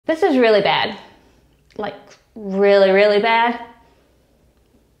This is really bad. Like really, really bad.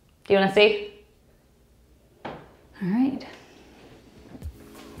 Do you want to see? All right.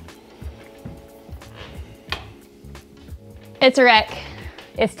 It's a wreck.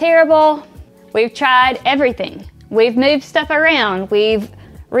 It's terrible. We've tried everything. We've moved stuff around. We've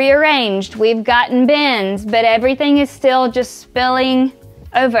rearranged. We've gotten bins, but everything is still just spilling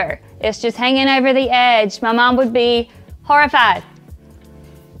over. It's just hanging over the edge. My mom would be horrified.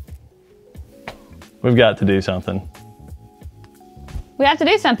 We've got to do something. We have to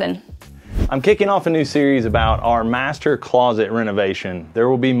do something. I'm kicking off a new series about our master closet renovation. There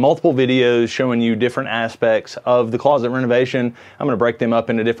will be multiple videos showing you different aspects of the closet renovation. I'm gonna break them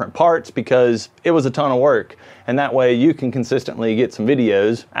up into different parts because it was a ton of work, and that way you can consistently get some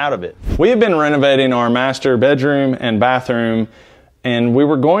videos out of it. We have been renovating our master bedroom and bathroom, and we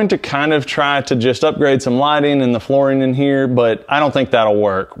were going to kind of try to just upgrade some lighting and the flooring in here, but I don't think that'll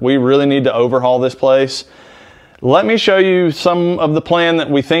work. We really need to overhaul this place. Let me show you some of the plan that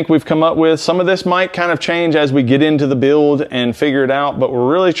we think we've come up with. Some of this might kind of change as we get into the build and figure it out, but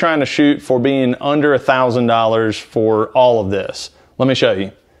we're really trying to shoot for being under $1,000 for all of this. Let me show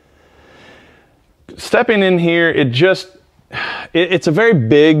you. Stepping in here, it's a very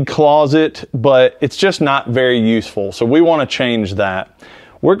big closet, but it's just not very useful. So we want to change that.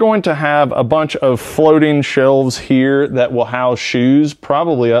 We're going to have a bunch of floating shelves here that will house shoes,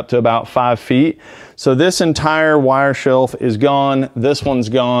 probably up to about 5 feet. So this entire wire shelf is gone. This one's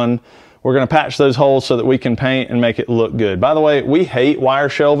gone. We're gonna patch those holes so that we can paint and make it look good. By the way, we hate wire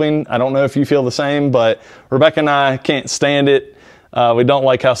shelving. I don't know if you feel the same, but Rebecca and I can't stand it. We don't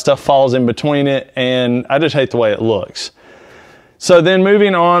like how stuff falls in between it, and I just hate the way it looks. So then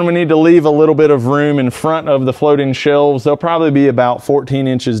moving on, we need to leave a little bit of room in front of the floating shelves. They'll probably be about 14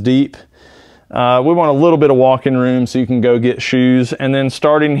 inches deep. We want a little bit of walking room so you can go get shoes. And then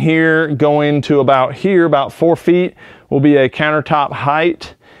starting here, going to about here, about 4 feet, will be a countertop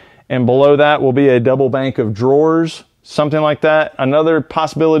height. And below that will be a double bank of drawers, something like that. Another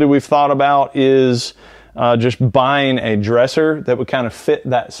possibility we've thought about is just buying a dresser that would kind of fit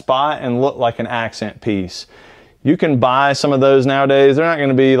that spot and look like an accent piece. You can buy some of those nowadays. They're not going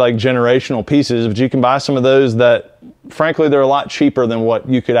to be like generational pieces, but you can buy some of those that, frankly, they're a lot cheaper than what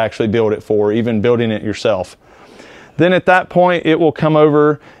you could actually build it for, even building it yourself. Then at that point, it will come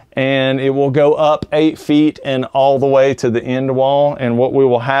over and it will go up 8 feet and all the way to the end wall. And what we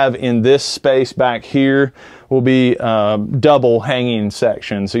will have in this space back here will be double hanging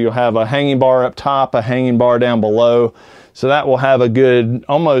section. So you'll have a hanging bar up top, a hanging bar down below. So that will have a good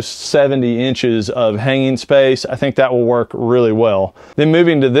almost 70 inches of hanging space. I think that will work really well. Then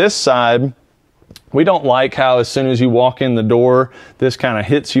moving to this side, we don't like how as soon as you walk in the door, this kind of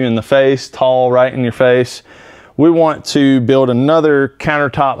hits you in the face, tall right in your face. We want to build another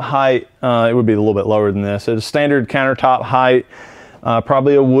countertop height. It would be a little bit lower than this. It's a standard countertop height,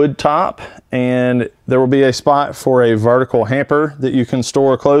 probably a wood top, and there will be a spot for a vertical hamper that you can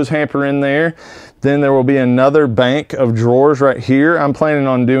store a clothes hamper in there. Then there will be another bank of drawers right here. I'm planning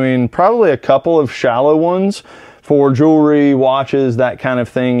on doing probably a couple of shallow ones for jewelry, watches, that kind of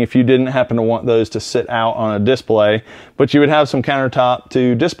thing, if you didn't happen to want those to sit out on a display. But you would have some countertop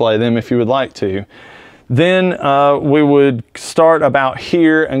to display them if you would like to. Then we would start about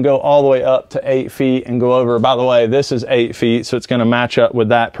here and go all the way up to 8 feet and go over. By the way, this is 8 feet, so it's going to match up with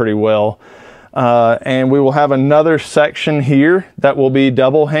that pretty well. And we will have another section here that will be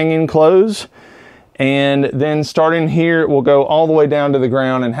double hanging clothes. And then starting here, we'll go all the way down to the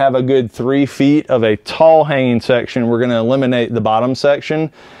ground and have a good 3 feet of a tall hanging section. We're going to eliminate the bottom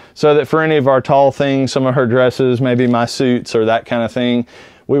section so that for any of our tall things, some of her dresses, maybe my suits or that kind of thing,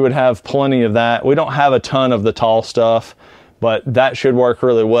 we would have plenty of that. We don't have a ton of the tall stuff, but that should work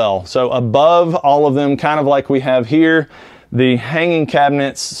really well. So above all of them, kind of like we have here, the hanging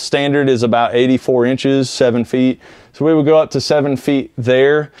cabinets standard is about 84 inches, 7 feet. So we would go up to 7 feet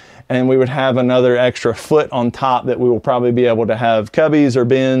there, and we would have another extra foot on top that we will probably be able to have cubbies or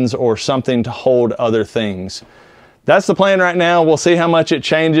bins or something to hold other things. That's the plan right now. We'll see how much it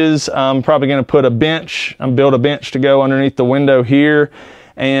changes. I'm probably gonna put a bench, build a bench to go underneath the window here.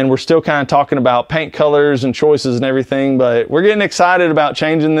 And we're still kind of talking about paint colors and choices and everything, but we're getting excited about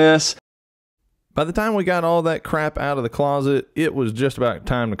changing this. By the time we got all that crap out of the closet, it was just about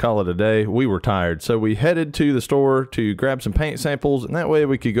time to call it a day. We were tired, so we headed to the store to grab some paint samples, and that way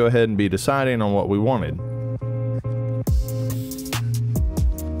we could go ahead and be deciding on what we wanted.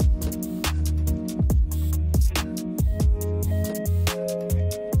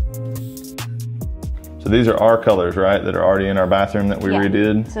 So these are our colors, right, that are already in our bathroom that we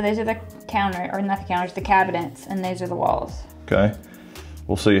redid? So these are the counter, or not the counters, the cabinets, and these are the walls. Okay.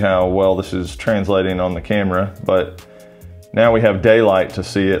 We'll see how well this is translating on the camera, but now we have daylight to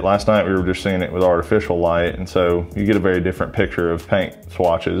see it. Last night we were just seeing it with artificial light, and so you get a very different picture of paint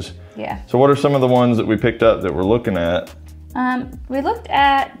swatches. Yeah. So what are some of the ones that we picked up that we're looking at? We looked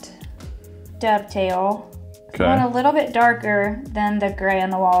at Dovetail. Okay. One a little bit darker than the gray on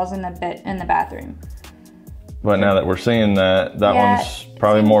the walls in the bathroom. But now that we're seeing that, Yeah, one's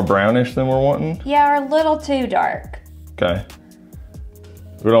probably more brownish than we're wanting. Yeah, or a little too dark. Okay.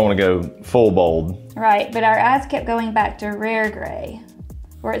 We don't want to go full bold. Right, but our eyes kept going back to rare gray,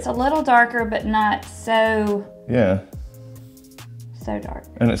 where it's a little darker, but not so dark.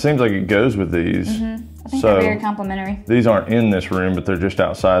 And it seems like it goes with these. I think they're very complimentary. These aren't in this room, but they're just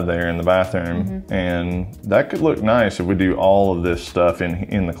outside there in the bathroom. And that could look nice if we do all of this stuff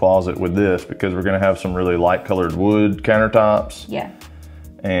in the closet with this, because we're gonna have some really light colored wood countertops. Yeah.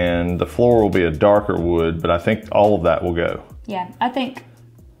 And the floor will be a darker wood, but I think all of that will go. Yeah, I think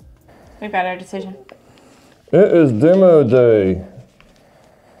we've got our decision. It is demo day.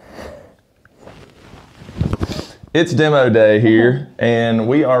 It's demo day here, and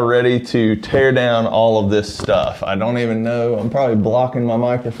we are ready to tear down all of this stuff. I don't even know, I'm probably blocking my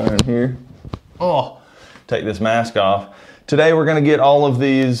microphone here. Oh, take this mask off. Today we're gonna get all of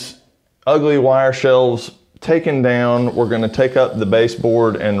these ugly wire shelves taken down. We're gonna take up the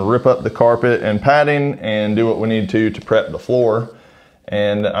baseboard and rip up the carpet and padding and do what we need to prep the floor.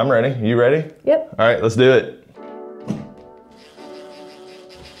 And I'm ready. You ready? Yep. All right, let's do it.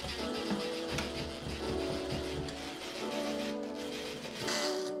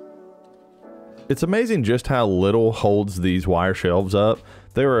 It's amazing just how little holds these wire shelves up.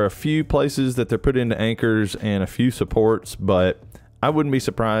 There are a few places that they're put into anchors and a few supports, but I wouldn't be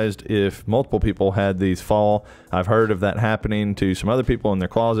surprised if multiple people had these fall. I've heard of that happening to some other people in their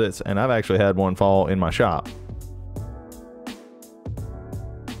closets, and I've actually had one fall in my shop.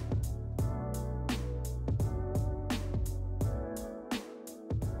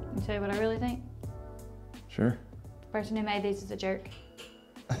 Can I tell you what I really think? Sure. The person who made these is a jerk.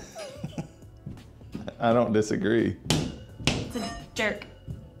 I don't disagree. It's a jerk.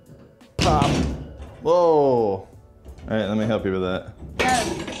 Pop. Whoa. All right, let me help you with that.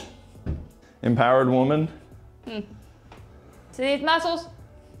 Go. Empowered woman. See these muscles?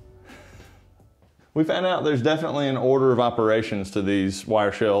 We found out there's definitely an order of operations to these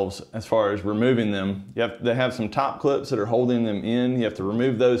wire shelves as far as removing them. They have some top clips that are holding them in. You have to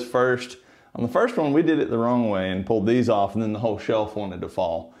remove those first. On the first one, we did it the wrong way and pulled these off, and then the whole shelf wanted to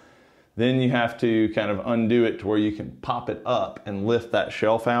fall. Then you have to kind of undo it to where you can pop it up and lift that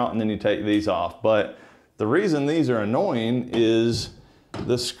shelf out, and then you take these off. But the reason these are annoying is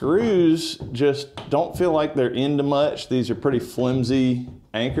the screws just don't feel like they're into much. These are pretty flimsy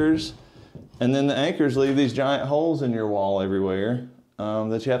anchors. And then the anchors leave these giant holes in your wall everywhere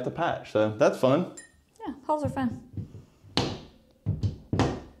that you have to patch. So that's fun. Yeah, holes are fun.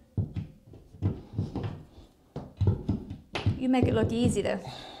 You make it look easy though.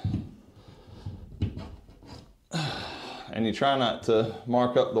 And you try not to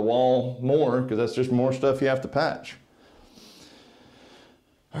mark up the wall more, because that's just more stuff you have to patch.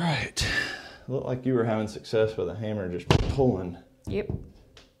 All right, looked like you were having success with a hammer just pulling. Yep.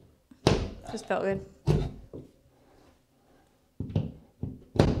 Just felt good.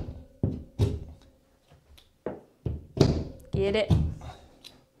 Get it.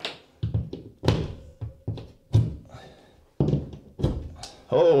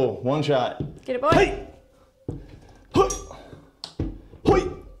 Oh, one shot. Get it, boy. Hey!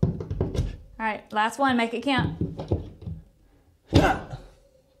 All right, last one, make it count.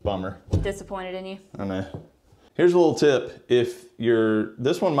 Bummer. Disappointed in you. I know. Here's a little tip.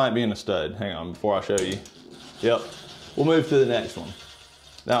 This one might be in a stud. Hang on, before I show you. Yep. We'll move to the next one.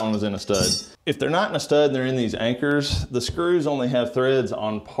 That one was in a stud. If they're not in a stud and they're in these anchors, the screws only have threads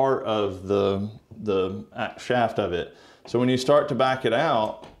on part of the shaft of it. So when you start to back it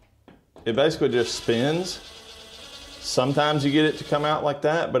out, it basically just spins. Sometimes you get it to come out like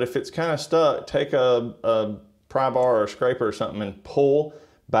that, but if it's kind of stuck, take a pry bar or a scraper or something and pull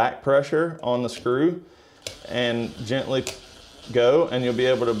back pressure on the screw and gently go, and you'll be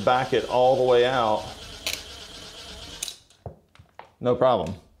able to back it all the way out. No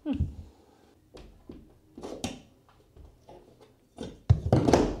problem.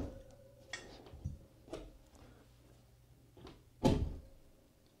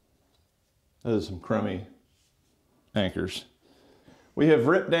 Those are some crummy anchors. We have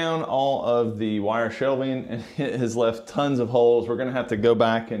ripped down all of the wire shelving, and it has left tons of holes. We're gonna have to go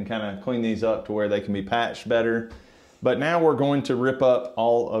back and kind of clean these up to where they can be patched better. But now we're going to rip up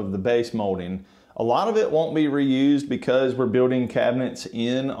all of the base molding. A lot of it won't be reused because we're building cabinets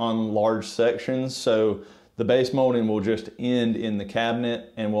in on large sections. So the base molding will just end in the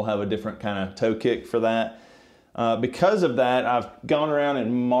cabinet and we'll have a different kind of toe kick for that. Because of that, I've gone around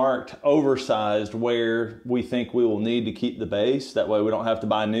and marked oversized where we think we will need to keep the base. That way we don't have to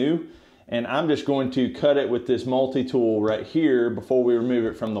buy new. And I'm just going to cut it with this multi-tool right here before we remove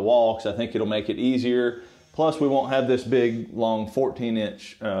it from the wall, because I think it'll make it easier. Plus we won't have this big long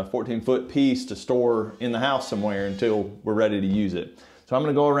 14-foot piece to store in the house somewhere until we're ready to use it. So I'm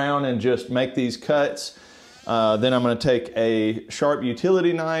gonna go around and just make these cuts. Then I'm gonna take a sharp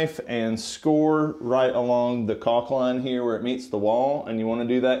utility knife and score right along the caulk line here where it meets the wall. And you wanna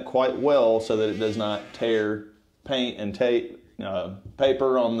do that quite well so that it does not tear paint and tape,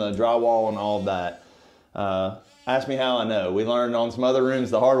 paper on the drywall and all of that. Ask me how I know. We learned on some other rooms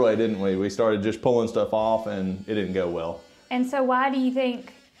the hard way, didn't we? We started just pulling stuff off and it didn't go well. And so why do you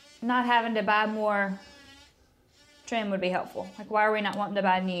think not having to buy more trim would be helpful? Like, why are we not wanting to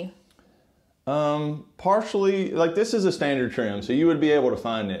buy new? Partially, like this is a standard trim, so you would be able to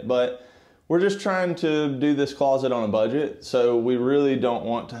find it, but we're just trying to do this closet on a budget. So we really don't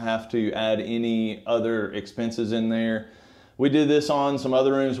want to have to add any other expenses in there. We did this on some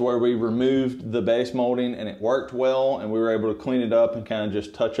other rooms where we removed the base molding and it worked well, and we were able to clean it up and kind of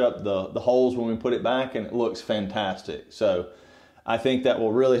just touch up the holes when we put it back, and it looks fantastic. So I think that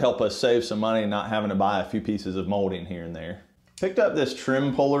will really help us save some money not having to buy a few pieces of molding here and there. Picked up this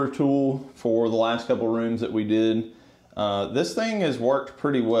trim puller tool for the last couple rooms that we did. This thing has worked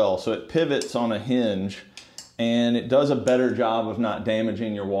pretty well. So it pivots on a hinge and it does a better job of not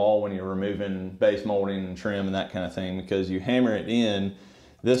damaging your wall when you're removing base molding and trim and that kind of thing, because you hammer it in,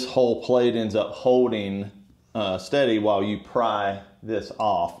 this whole plate ends up holding steady while you pry this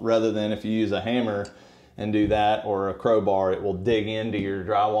off, rather than if you use a hammer and do that or a crowbar, it will dig into your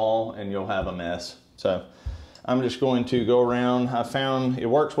drywall and you'll have a mess. So I'm just going to go around. I found it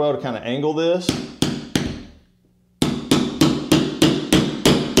works well to kind of angle this.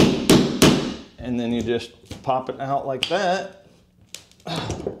 And then you just pop it out like that.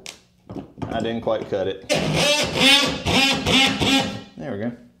 I didn't quite cut it. There we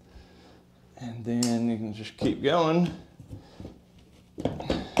go. And then you can just keep going.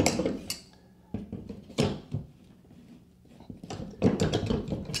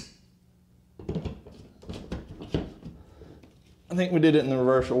 I think we did it in the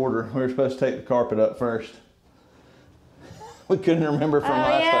reverse order. We were supposed to take the carpet up first. We couldn't remember from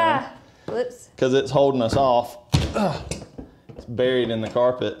last time. Whoops. Because it's holding us off. It's buried in the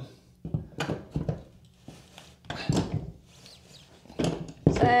carpet.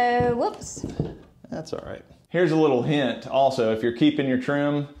 So, whoops. That's all right. Here's a little hint also, if you're keeping your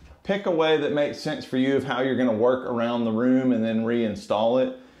trim, pick a way that makes sense for you of how you're gonna work around the room and then reinstall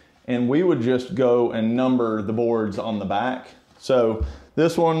it. And we would just go and number the boards on the back. So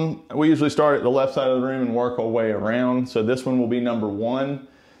this one, we usually start at the left side of the room and work our way around. So this one will be number 1.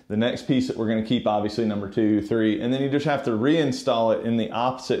 The next piece that we're gonna keep, obviously, number 2, 3, and then you just have to reinstall it in the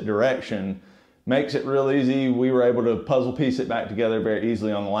opposite direction. Makes it real easy. We were able to puzzle piece it back together very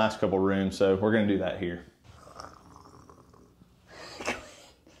easily on the last couple rooms, so we're gonna do that here.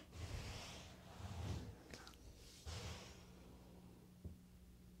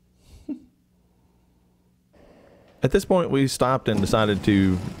 At this point, we stopped and decided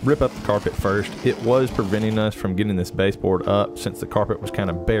to rip up the carpet first. It was preventing us from getting this baseboard up since the carpet was kind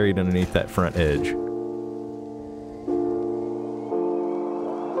of buried underneath that front edge.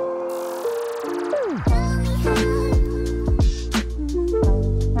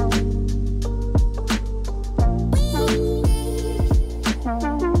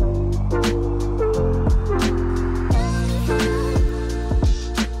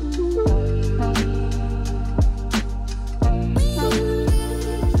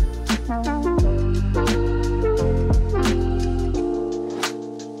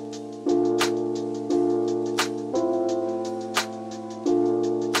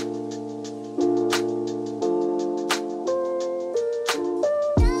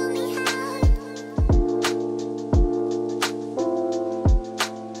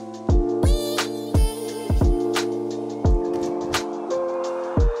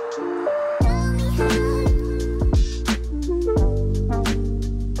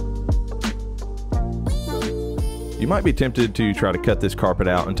 You might be tempted to try to cut this carpet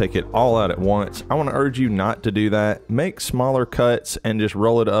out and take it all out at once. I want to urge you not to do that. Make smaller cuts and just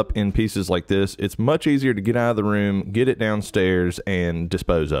roll it up in pieces like this. It's much easier to get out of the room, get it downstairs, and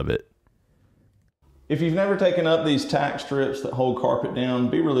dispose of it. If you've never taken up these tack strips that hold carpet down,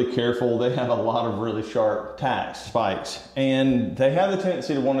 be really careful. They have a lot of really sharp tack spikes, and they have the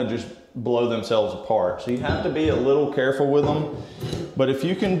tendency to want to just blow themselves apart. So you have to be a little careful with them. But if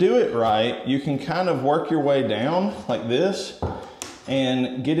you can do it right, you can kind of work your way down like this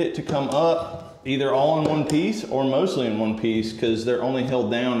and get it to come up either all in one piece or mostly in one piece, because they're only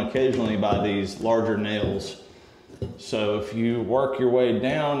held down occasionally by these larger nails. So if you work your way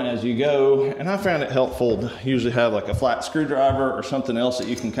down as you go, and I found it helpful to usually have like a flat screwdriver or something else that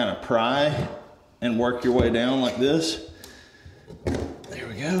you can kind of pry and work your way down like this. There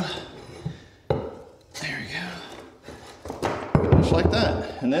we go. There we go. Just like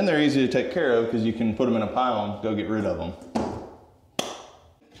that. And then they're easy to take care of because you can put them in a pile and go get rid of them.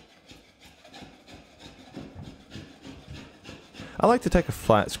 I like to take a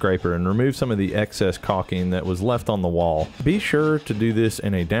flat scraper and remove some of the excess caulking that was left on the wall. Be sure to do this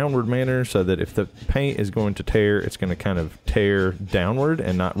in a downward manner so that if the paint is going to tear, it's going to kind of tear downward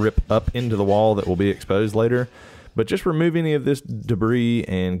and not rip up into the wall that will be exposed later. But just remove any of this debris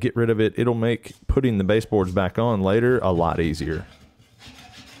and get rid of it. It'll make putting the baseboards back on later a lot easier.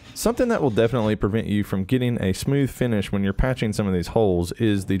 Something that will definitely prevent you from getting a smooth finish when you're patching some of these holes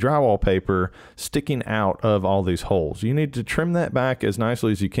is the drywall paper sticking out of all these holes. You need to trim that back as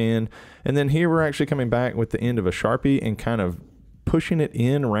nicely as you can. And then here we're actually coming back with the end of a Sharpie and kind of pushing it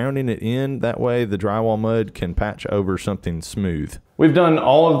in, rounding it in. That way the drywall mud can patch over something smooth. We've done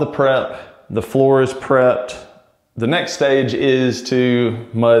all of the prep. The floor is prepped. The next stage is to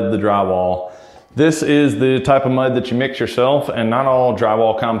mud the drywall. This is the type of mud that you mix yourself, and not all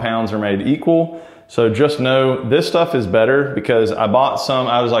drywall compounds are made equal. So just know this stuff is better, because I bought some,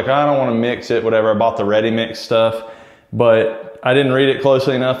 I was like, I don't want to mix it, whatever. I bought the ready mix stuff, but I didn't read it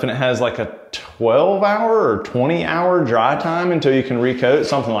closely enough, and it has like a 12-hour or 20-hour dry time until you can recoat,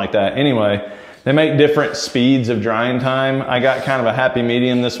 something like that. Anyway, they make different speeds of drying time. I got kind of a happy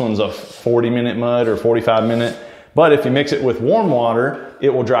medium. This one's a 40-minute mud or 45-minute. But if you mix it with warm water, it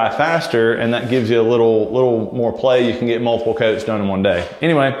will dry faster, and that gives you a little more play. You can get multiple coats done in one day.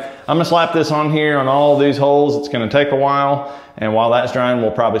 Anyway, I'm gonna slap this on here on all these holes. It's gonna take a while, and while that's drying,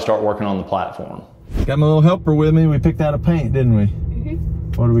 we'll probably start working on the platform. Got my little helper with me. We picked out a paint, didn't we?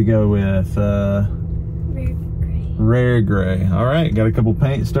 Mm-hmm. What do we go with? Rare gray. Rare gray. All right, got a couple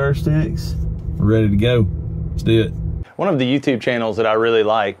paint stir sticks. We're ready to go. Let's do it. One of the YouTube channels that I really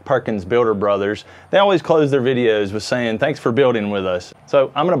like, Perkins Builder Brothers, they always close their videos with saying, thanks for building with us.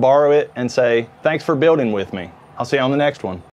 So I'm gonna borrow it and say, thanks for building with me. I'll see you on the next one.